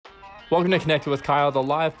Welcome to Connected with Kyle, the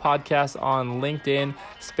live podcast on LinkedIn,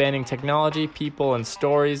 spanning technology, people, and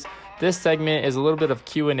stories. This segment is a little bit of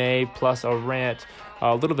Q&A plus a rant,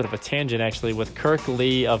 a little bit of a tangent actually, with Kirk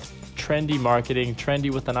Lee of Trendy Marketing,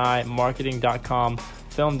 trendy with an I, marketing.com,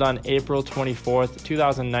 filmed on April 24th,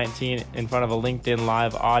 2019 in front of a LinkedIn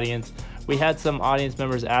Live audience. We had some audience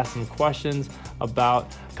members ask some questions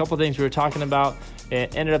about a couple things we were talking about.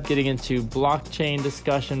 It ended up getting into blockchain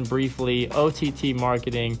discussion briefly, OTT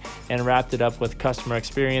marketing, and wrapped it up with customer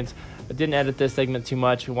experience. I didn't edit this segment too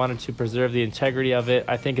much. We wanted to preserve the integrity of it.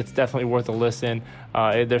 I think it's definitely worth a listen.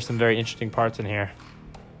 There's some very interesting parts in here.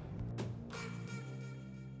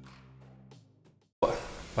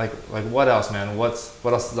 Like what else, man? What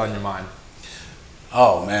else is on your mind?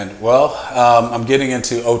 Oh man, well, I'm getting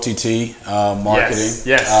into OTT marketing.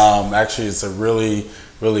 Yes. Actually, it's a really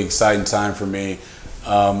exciting time for me.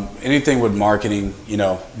 Anything with marketing,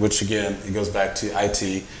 which again, it goes back to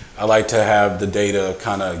IT. I like to have the data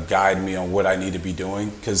kind of guide me on what I need to be doing,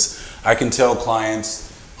 because I can tell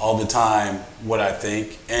clients all the time what I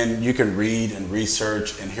think, and you can read and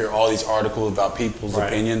research and hear all these articles about people's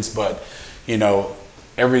opinions, but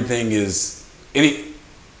everything is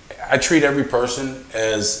I treat every person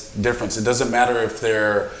as different. It doesn't matter if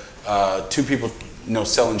they're two people,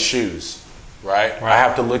 selling shoes. Right? I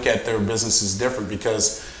have to look at their businesses different,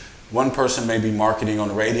 because one person may be marketing on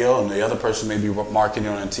the radio and the other person may be marketing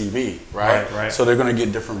on TV, right? So they're going to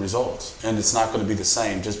get different results, and it's not going to be the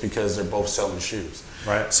same just because they're both selling shoes.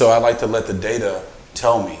 Right. So I like to let the data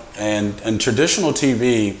tell me. And traditional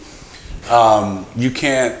TV, you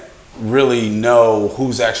can't really know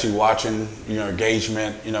who's actually watching,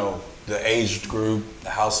 engagement, the age group,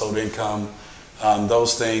 the household income.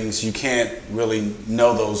 Those things, you can't really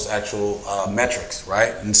know those actual metrics,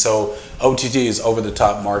 right? And so OTT is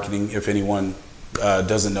over-the-top marketing, if anyone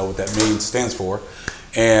doesn't know what that stands for.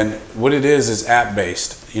 And what it is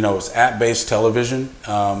app-based. It's app-based television.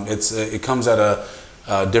 It comes at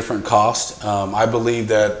a different cost. I believe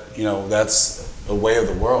that, that's a way of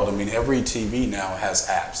the world. I mean, every TV now has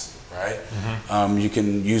apps. Right? Mm-hmm. You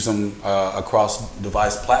can use them across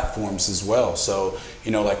device platforms as well. So,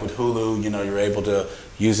 like with Hulu, you're able to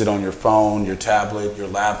use it on your phone, your tablet, your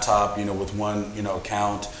laptop, with one,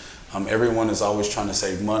 account. Everyone is always trying to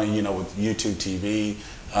save money, with YouTube TV,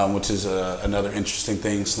 which is another interesting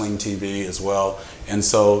thing, Sling TV as well. And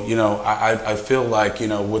so, I feel like,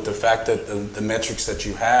 with the fact that the metrics that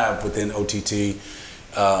you have within OTT,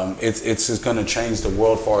 it's just going to change the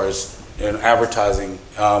world as far as advertising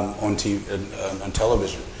on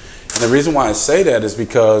television. And the reason why I say that is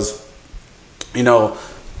because,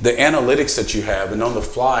 the analytics that you have, and on the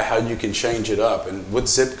fly, how you can change it up, and what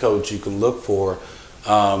zip codes you can look for,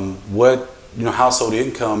 what household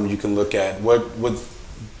income you can look at, what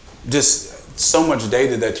just so much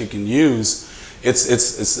data that you can use.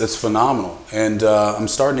 It's phenomenal, and I'm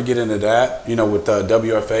starting to get into that. With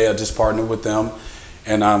WFA, I just partnered with them,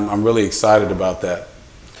 and I'm really excited about that.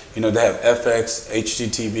 They have FX,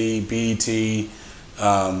 HGTV, BET,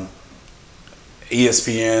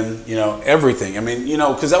 ESPN, everything. I mean,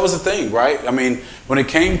 because that was the thing, right? I mean, when it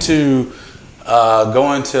came to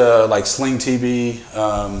going to like Sling TV,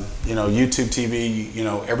 YouTube TV,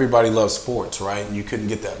 everybody loves sports, right? And you couldn't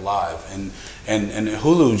get that live. And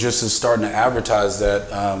Hulu just is starting to advertise that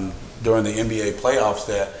during the NBA playoffs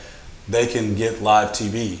that they can get live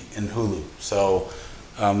TV in Hulu. So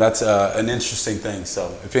that's an interesting thing.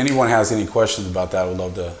 So if anyone has any questions about that, I would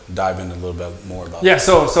love to dive in a little bit more about that. Yeah,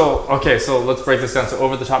 so let's break this down. So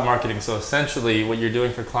over-the-top marketing. So essentially what you're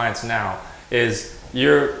doing for clients now is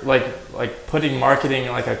you're like putting marketing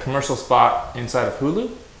in like a commercial spot inside of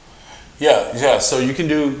Hulu? Yeah. So you can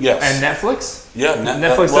do, yes. And Netflix? Yeah.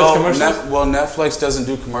 Netflix does commercials? Netflix doesn't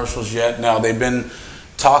do commercials yet. Now, they've been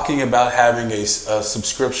talking about having a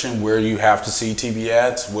subscription where you have to see TV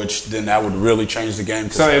ads, which then that would really change the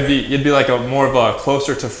game. So it'd be like more of a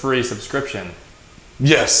closer to free subscription.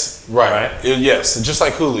 Yes, right. Yes, just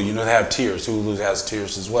like Hulu, they have tiers. Hulu has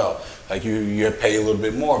tiers as well. Like you pay a little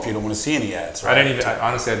bit more if you don't want to see any ads. Right?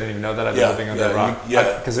 Honestly, I didn't even know that. I've been living under a rock.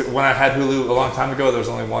 Because when I had Hulu a long time ago, there was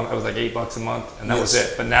only one. It was like $8 a month, and that was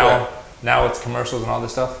it. But now it's commercials and all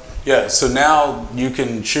this stuff. Yeah. So now you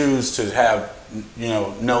can choose to have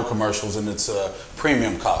no commercials, and it's a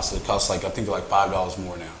premium cost. It costs I think $5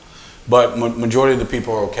 more now. But majority of the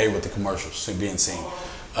people are okay with the commercials being seen.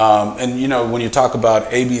 And when you talk about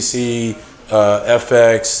ABC,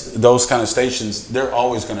 FX, those kind of stations, they're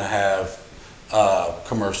always going to have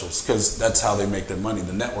commercials, because that's how they make their money.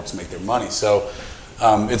 The networks make their money. So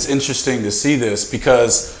it's interesting to see this,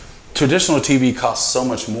 because traditional TV costs so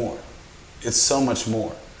much more. It's so much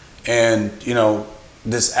more. And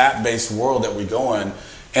this app-based world that we go in.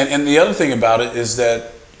 And the other thing about it is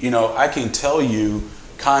that, I can tell you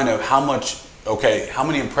kind of how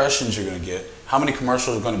many impressions you're going to get, how many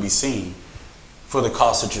commercials are going to be seen for the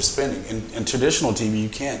cost that you're spending. In traditional TV, you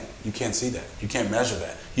can't see that. You can't measure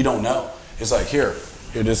that. You don't know. It's like, here,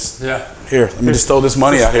 let me just throw this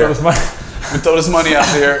money out here. We throw this money out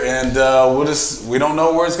here, and we don't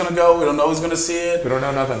know where it's going to go. We don't know who's going to see it. We don't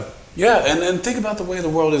know nothing. Yeah, and think about the way the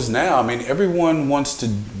world is now. I mean, everyone wants to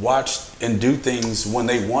watch and do things when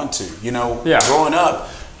they want to. Growing up,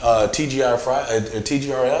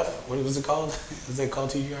 TGRF, what was it called? Is it called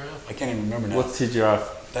TGRF? I can't even remember now. What's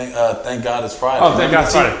TGRF? Thank God It's Friday. Oh, Thank God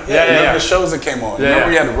It's Friday. Yeah. The shows that came on. Remember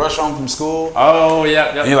you had to rush home from school? Oh,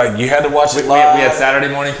 yeah. And you had to watch it live. We had Saturday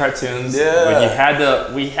morning cartoons.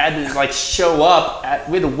 Yeah. We had to show up.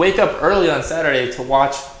 We had to wake up early on Saturday to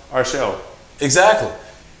watch our show. Exactly.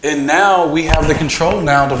 And now we have the control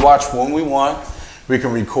now to watch when we want. We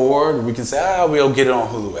can record. We can say, we'll get it on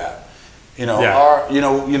Hulu app. Or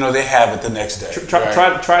they have it the next day.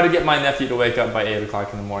 Try to get my nephew to wake up by 8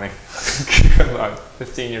 o'clock in the morning. Good luck.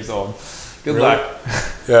 15 years old. Good luck.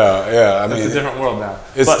 Yeah. I mean, it's a different world now.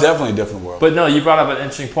 It's definitely a different world. But no, you brought up an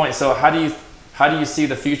interesting point. So how do you see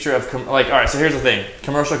the future of all right? So here's the thing.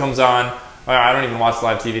 Commercial comes on. I don't even watch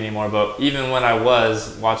live TV anymore. But even when I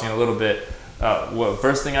was watching a little bit,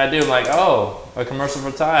 first thing I do, I'm like, a commercial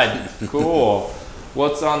for Tide. Cool.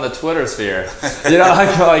 What's on the Twitter sphere?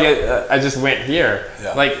 I just went here.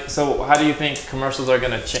 Yeah. So how do you think commercials are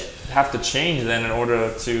going to have to change then in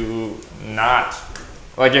order to not,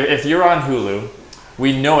 if you're on Hulu,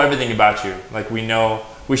 we know everything about you.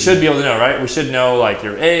 We should be able to know, right? We should know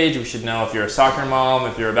your age. We should know if you're a soccer mom,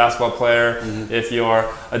 if you're a basketball player, if you're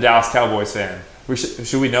a Dallas Cowboys fan.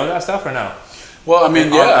 Should we know that stuff or no? Well,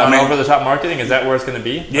 over-the-top marketing, is that where it's going to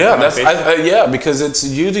be? Yeah, because it's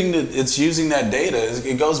using that data.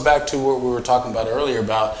 It goes back to what we were talking about earlier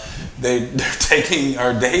about they're taking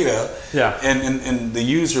our data and the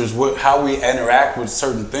users, how we interact with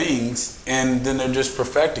certain things, and then they're just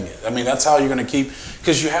perfecting it. I mean, that's how you're going to keep,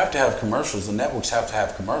 because you have to have commercials. The networks have to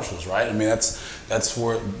have commercials, right? I mean, that's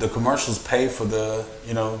where the commercials pay for the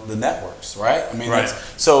networks, right? I mean,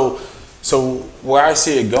 So where I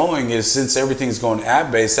see it going is, since everything's going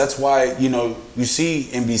app-based, that's why, you see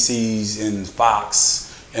NBC's and Fox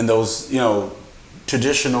and those,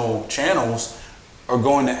 traditional channels are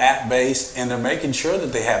going to app-based, and they're making sure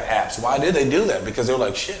that they have apps. Why did they do that? Because they're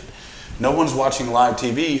like, shit, no one's watching live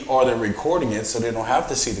TV, or they're recording it so they don't have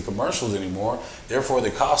to see the commercials anymore. Therefore,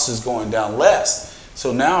 the cost is going down less.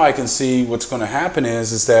 So now I can see what's going to happen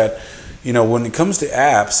is that, when it comes to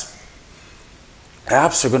apps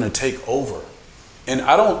are going to take over. And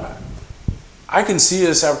I can see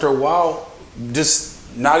this after a while,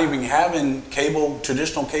 just not even having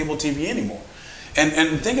traditional cable TV anymore.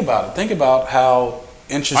 And think about it. Think about how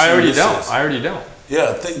interesting I already don't.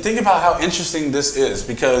 Yeah, think about how interesting this is,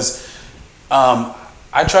 because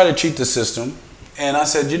I try to cheat the system, and I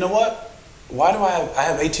said, you know what? Why do I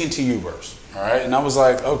have AT&T Uverse, all right? And I was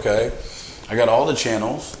like, okay, I got all the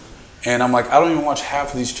channels, and I'm like, I don't even watch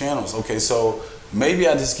half of these channels. Okay, so maybe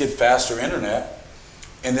I just get faster internet,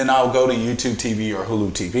 and then I'll go to YouTube TV or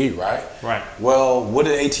Hulu TV, right? Right. Well, what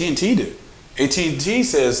did AT&T do? AT&T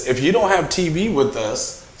says, if you don't have TV with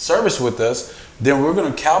us, service with us, then we're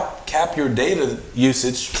going to cap your data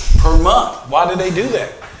usage per month. Why did they do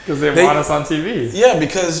that? Because they want us on TV. Yeah,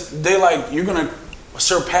 because you're going to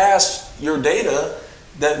surpass your data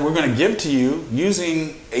that we're going to give to you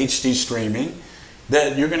using HD streaming,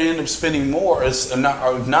 that you're going to end up spending more,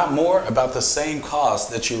 not more, about the same cost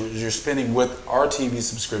that you're spending with our TV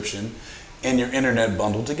subscription and your internet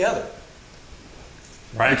bundled together.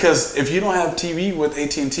 Right. Because if you don't have TV with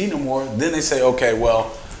AT&T no more, then they say, okay,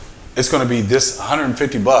 well, it's going to be this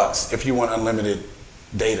 $150 if you want unlimited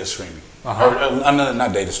data streaming. Or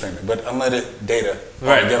not data streaming, but unlimited data.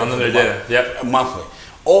 Right, unlimited data. Yep. Monthly.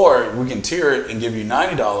 Or we can tier it and give you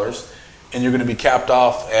 $90, and you're going to be capped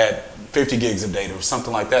off at 50 gigs of data or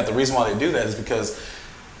something like that. The reason why they do that is because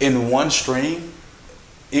in one stream,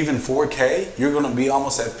 even 4K, you're going to be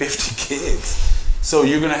almost at 50 gigs. So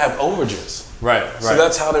you're going to have overages. Right. So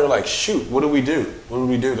that's how they're like, shoot, what do we do? What do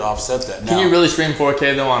we do to offset that? Can you really stream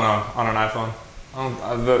 4K though on an iPhone?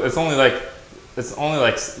 It's only like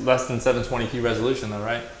less than 720p resolution though,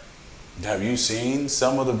 right? Have you seen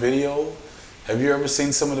some of the video? Have you ever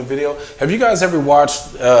seen some of the video? Have you guys ever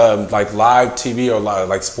watched like live TV or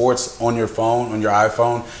like sports on your phone, on your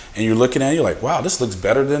iPhone, and you're looking at it, you're like, wow, this looks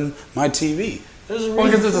better than my TV. Well,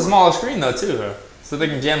 because it's a smaller screen though too, so they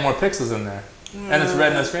can jam more pixels in there. And it's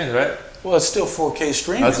Retina screens, right? Well, it's still 4K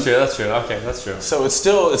streaming. That's true. That's true. Okay, that's true. So it's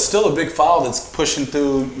still a big file that's pushing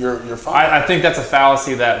through your phone. I think that's a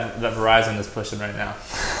fallacy that Verizon is pushing right now,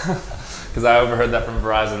 because I overheard that from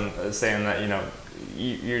Verizon saying that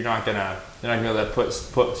you're not gonna be able to push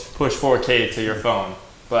 4K to your phone.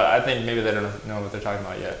 But I think maybe they don't know what they're talking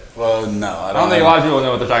about yet. Well, no, I don't think a lot of people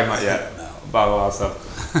know what they're talking about yet. No. About a lot of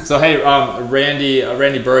stuff. So hey, Randy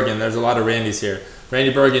Bergen. There's a lot of Randys here.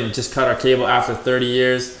 Randy Bergen just cut our cable after 30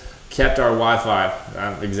 years. Kept our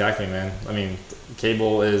Wi-Fi. Exactly, man. I mean,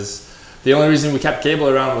 cable is the only reason we kept cable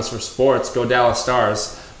around was for sports. Go Dallas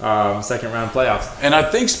Stars. Second round playoffs. And I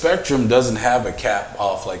think Spectrum doesn't have a cap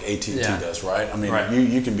off like AT&T does, right? I mean, right.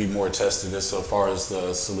 You can be more tested as far as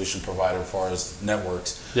the solution provider, as far as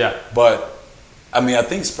networks. Yeah. But I mean, I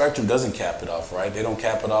think Spectrum doesn't cap it off, right? They don't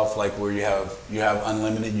cap it off like where you have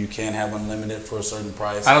unlimited. You can have unlimited for a certain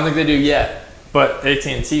price. I don't think they do yet, but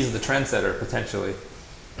AT&T is the trendsetter potentially.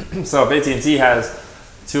 So if AT&T has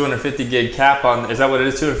 250 gig cap on, is that what it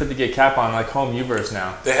is? 250 gig cap on like home Uverse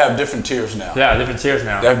now. They have different tiers now. Yeah, different tiers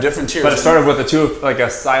now. They have different tiers. But it started with a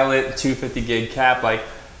silent 250 gig cap. Like,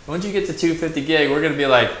 once you get to 250 gig, we're gonna be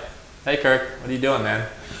like, hey Kirk, what are you doing, man?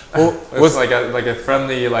 Well, it's like a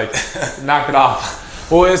friendly knock it off.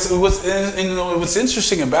 Well, what's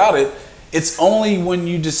interesting about it, it's only when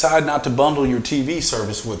you decide not to bundle your TV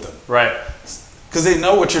service with them. Right. Because they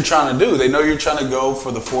know what you're trying to do. They know you're trying to go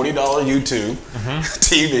for the $40 YouTube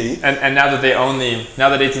TV. And now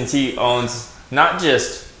that AT&T owns not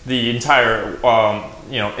just the entire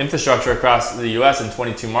infrastructure across the U.S. in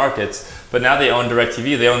 22 markets, but now they own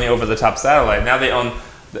DirecTV. They own the over-the-top satellite. Now they own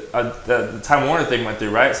the Time Warner thing went through,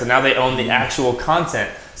 right? So now they own the actual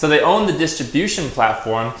content. So they own the distribution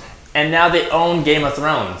platform, and now they own Game of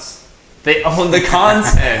Thrones. They own the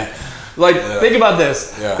content. Think about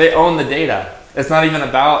this. Yeah. They own the data. It's not even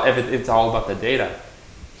about it's all about the data.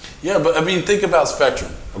 Yeah, but I mean, think about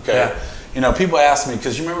Spectrum, okay? Yeah. People ask me,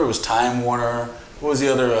 because you remember it was Time Warner, what was the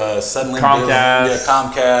other, suddenly? Comcast. Yeah,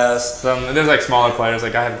 Comcast. There's like smaller players,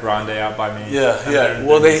 like I have Grande out by me. Yeah.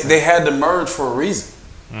 Well, they had to merge for a reason.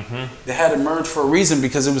 Mm-hmm. They had to merge for a reason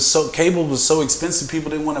because cable was so expensive,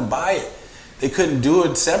 people didn't want to buy it. They couldn't do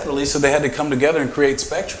it separately, so they had to come together and create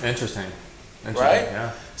Spectrum. Interesting. Right?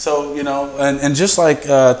 Yeah. So, and just like,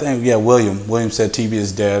 William said TV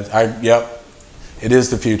is dead. Yep, it is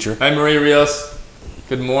the future. Hi, Marie Rios.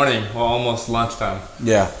 Good morning. Well, almost lunchtime.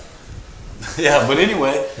 Yeah. Yeah, but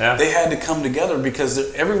anyway, they had to come together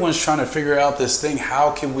because everyone's trying to figure out this thing.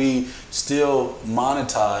 How can we still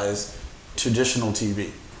monetize traditional TV?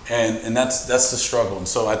 And that's the struggle. And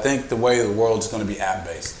so I think the way the world's going to be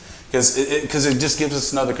app-based. Because it just gives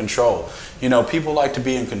us another control. People like to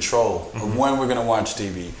be in control of when we're going to watch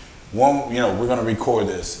TV. When we're going to record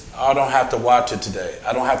this. I don't have to watch it today.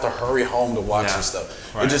 I don't have to hurry home to watch this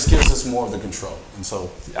stuff. Right. It just gives us more of the control. And so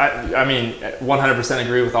I mean, 100%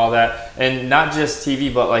 agree with all that. And not just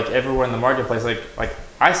TV, but like everywhere in the marketplace.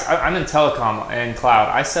 I'm in telecom and cloud.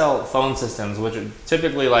 I sell phone systems, which are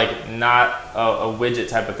typically not a widget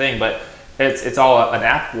type of thing, but it's all an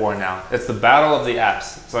app war now. It's the battle of the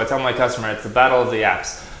apps. So I tell my customer, it's the battle of the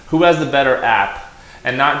apps. Who has the better app?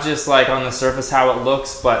 And not just on the surface how it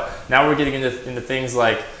looks, but now we're getting into things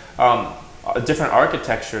like different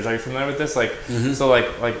architectures. Are you familiar with this? So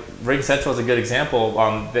like Ring Central is a good example.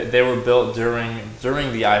 They were built during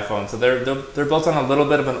the iPhone, so they're built on a little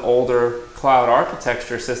bit of an older cloud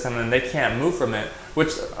architecture system, and they can't move from it.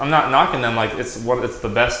 Which I'm not knocking them. It's one of the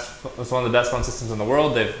best phone systems in the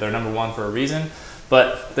world. They're number one for a reason.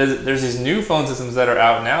 But there's these new phone systems that are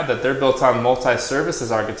out now that they're built on multi-services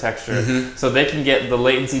architecture, so they can get the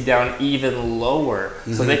latency down even lower,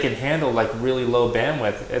 so they can handle really low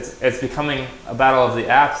bandwidth. It's becoming a battle of the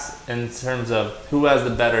apps in terms of who has the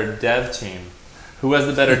better dev team, who has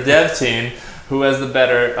the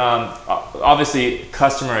better obviously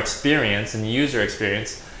customer experience and user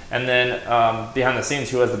experience, and then behind the scenes,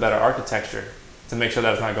 who has the better architecture to make sure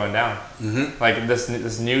that it's not going down. Like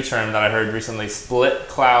this new term that I heard recently, split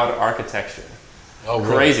cloud architecture. Oh,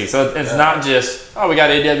 crazy. So it's not just, we got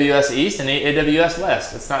AWS East and AWS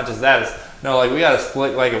West. It's not just that. We got to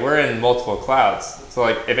split, we're in multiple clouds. So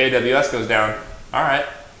if AWS goes down, all right,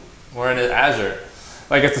 we're in Azure.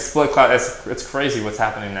 It's a split cloud. It's crazy what's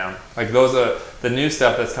happening now. Those are the new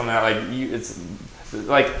stuff that's coming out.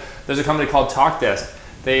 There's a company called TalkDesk.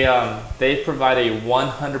 They provide a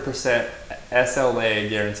 100% SLA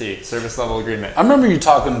guarantee, service level agreement. I remember you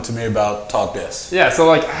talking to me about TalkDesk. Yeah,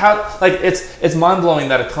 so it's mind blowing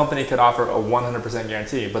that a company could offer a 100%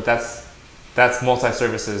 guarantee, but that's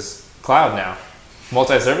multi-services cloud now.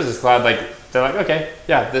 Multi-services cloud, they're okay,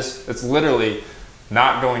 yeah, it's literally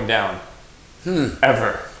not going down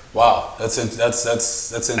ever. Wow, that's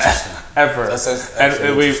interesting. Ever. That's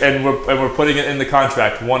and we're putting it in the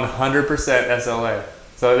contract, 100% SLA.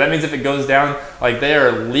 So that means if it goes down, like they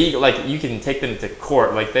are legal, like you can take them to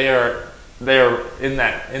court, like they are in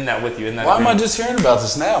that with you. In that. Why am I just hearing about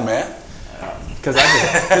this now, man? Because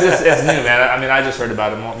it's new, man. I mean, I just heard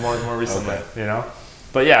about it more recently, you know.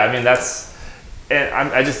 But yeah, I mean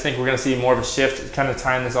and I just think we're going to see more of a shift, kind of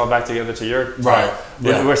tying this all back together to your time. Right.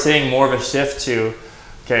 Yeah. We're seeing more of a shift to,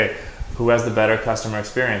 okay, who has the better customer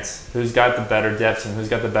experience? Who's got the better dev team? Who's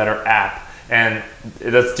got the better app? And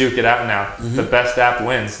let's duke it out now. Mm-hmm. The best app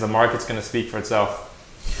wins. The market's going to speak for itself.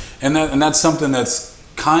 And that's something that's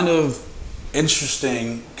kind of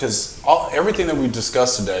interesting, because everything that we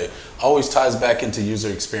discussed today always ties back into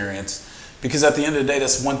user experience, because at the end of the day,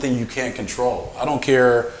 that's one thing you can't control. I don't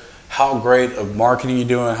care how great of marketing you're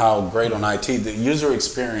doing, how great on IT, the user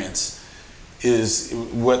experience is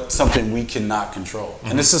something we cannot control.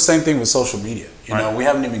 Mm-hmm. And it's the same thing with social media. You know, we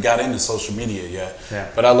haven't even got into social media yet,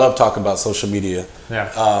 but I love talking about social media.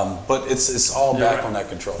 Yeah. But it's all back on that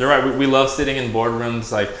control. You're right. We love sitting in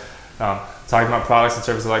boardrooms, like talking about products and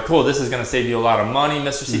services. Like, cool, this is going to save you a lot of money,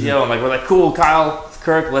 Mr. CEO. Mm-hmm. And like, we're like, cool, Kyle,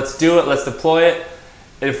 Kirk, let's do it. Let's deploy it.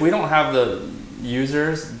 If we don't have the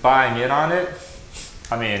users buying in on it,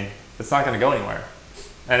 I mean, it's not going to go anywhere.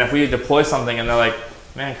 And if we deploy something and they're like,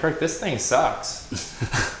 man, Kirk, this thing sucks.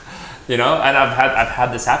 You know, and I've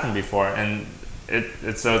had this happen before, and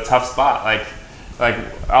it's a tough spot. Like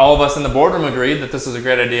all of us in the boardroom agreed that this was a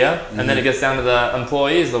great idea, mm-hmm. and then it gets down to the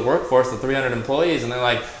employees, the workforce, the 300 employees, and they're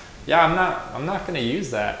like, yeah, I'm not going to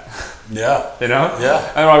use that. Yeah. You know? Yeah.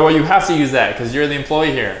 And I'm like, well, you have to use that because you're the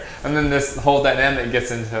employee here. And then this whole dynamic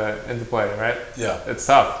gets into play, right? Yeah. It's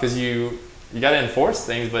tough because you got to enforce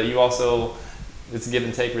things, but you also, it's a give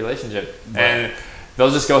and take relationship. Right. And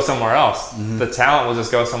they'll just go somewhere else. Mm-hmm. The talent will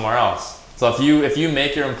just go somewhere else. So if you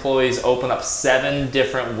make your employees open up 7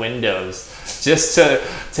 different windows just to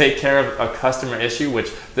take care of a customer issue,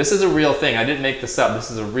 which this is a real thing. I didn't make this up. This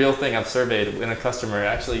is a real thing I've surveyed in a customer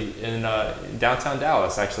actually in downtown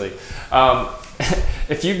Dallas actually.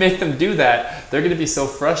 If you make them do that, they're going to be so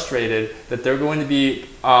frustrated that they're going to be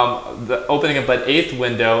opening up an 8th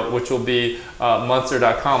window, which will be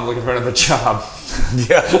Munster.com looking for another job.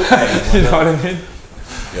 Yeah. You know what I mean?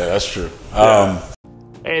 Yeah, that's true. Yeah.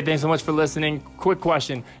 Hey, thanks so much for listening. Quick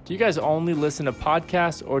question. Do you guys only listen to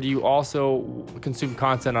podcasts, or do you also consume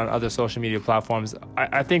content on other social media platforms?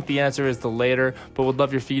 I think the answer is the later, but would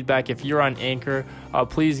love your feedback. If you're on Anchor,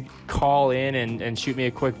 please call in and shoot me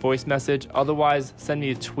a quick voice message. Otherwise, send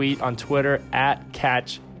me a tweet on Twitter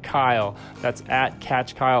 @CatchKyle. That's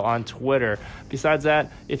 @CatchKyle on Twitter. Besides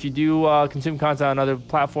that, if you do consume content on other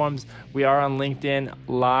platforms, we are on LinkedIn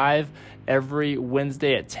Live every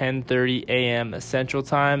Wednesday at 10:30 a.m. Central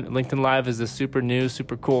Time. LinkedIn Live is a super new,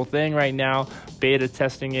 super cool thing right now. Beta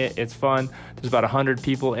testing it. It's fun. There's about 100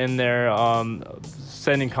 people in there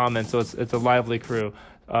sending comments, so it's a lively crew.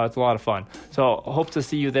 It's a lot of fun. So hope to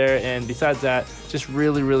see you there. And besides that, just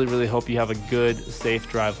really, really, really hope you have a good, safe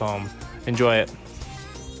drive home. Enjoy it.